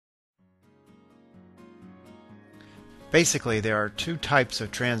Basically, there are two types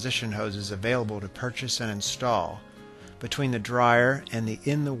of transition hoses available to purchase and install between the dryer and the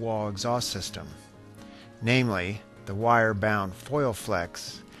in-the-wall exhaust system, namely the wire-bound foil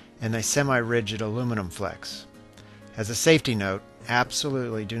flex and the semi-rigid aluminum flex. As a safety note,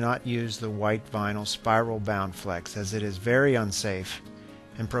 absolutely do not use the white vinyl spiral-bound flex, as it is very unsafe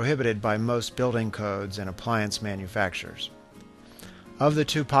and prohibited by most building codes and appliance manufacturers. Of the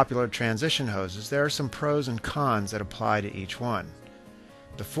two popular transition hoses, there are some pros and cons that apply to each one.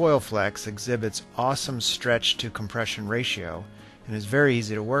 The foil flex exhibits awesome stretch to compression ratio and is very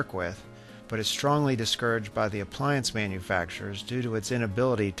easy to work with, but is strongly discouraged by the appliance manufacturers due to its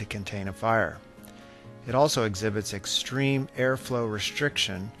inability to contain a fire. It also exhibits extreme airflow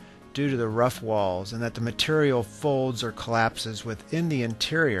restriction due to the rough walls, and that the material folds or collapses within the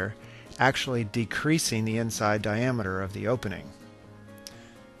interior, actually decreasing the inside diameter of the opening.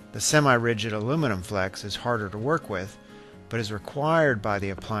 The semi-rigid aluminum flex is harder to work with, but is required by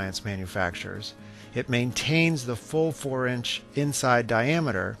the appliance manufacturers. It maintains the full 4-inch inside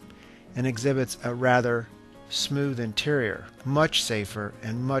diameter and exhibits a rather smooth interior, much safer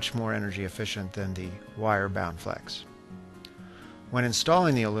and much more energy efficient than the wire-bound flex. When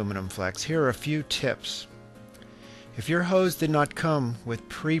installing the aluminum flex, here are a few tips. If your hose did not come with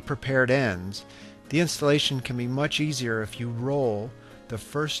pre-prepared ends, the installation can be much easier if you roll the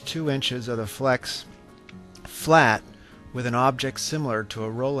first 2 inches of the flex flat with an object similar to a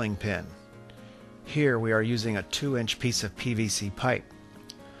rolling pin. Here we are using a 2-inch piece of PVC pipe.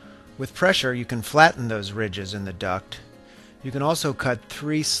 With pressure, you can flatten those ridges in the duct. You can also cut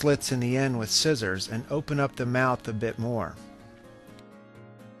 3 slits in the end with scissors and open up the mouth a bit more.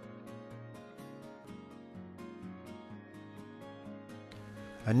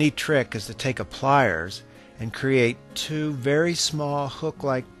 A neat trick is to take a pliers and create 2 very small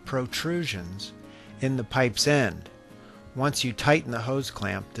hook-like protrusions in the pipe's end. Once you tighten the hose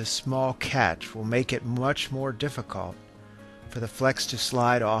clamp, this small catch will make it much more difficult for the flex to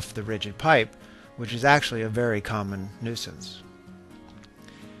slide off the rigid pipe, which is actually a very common nuisance.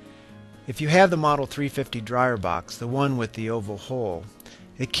 If you have the Model 350 dryer box, the one with the oval hole,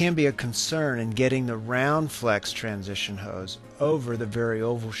 it can be a concern in getting the round flex transition hose over the very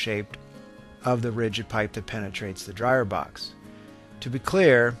oval shape of the rigid pipe that penetrates the dryer box. To be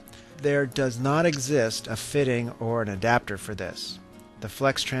clear, there does not exist a fitting or an adapter for this. The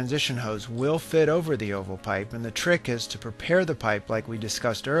flex transition hose will fit over the oval pipe, and the trick is to prepare the pipe like we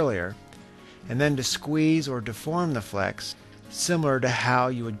discussed earlier, and then to squeeze or deform the flex similar to how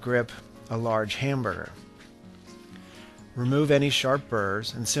you would grip a large hamburger. Remove any sharp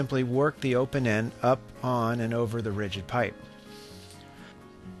burrs and simply work the open end up on and over the rigid pipe.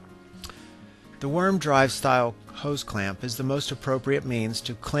 The worm drive style hose clamp is the most appropriate means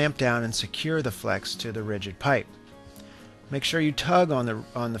to clamp down and secure the flex to the rigid pipe. Make sure you tug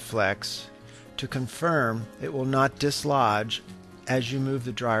on the flex to confirm it will not dislodge as you move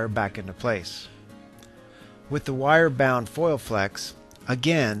the dryer back into place. With the wire-bound foil flex,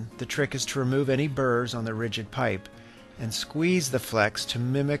 again, the trick is to remove any burrs on the rigid pipe and squeeze the flex to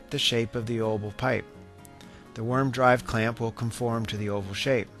mimic the shape of the oval pipe. The worm drive clamp will conform to the oval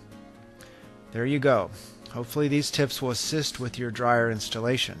shape. There you go. Hopefully these tips will assist with your dryer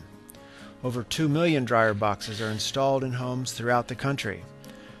installation. Over 2 million dryer boxes are installed in homes throughout the country.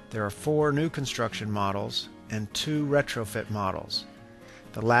 There are 4 new construction models and 2 retrofit models.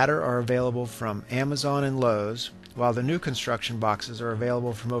 The latter are available from Amazon and Lowe's, while the new construction boxes are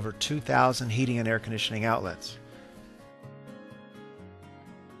available from over 2,000 heating and air conditioning outlets.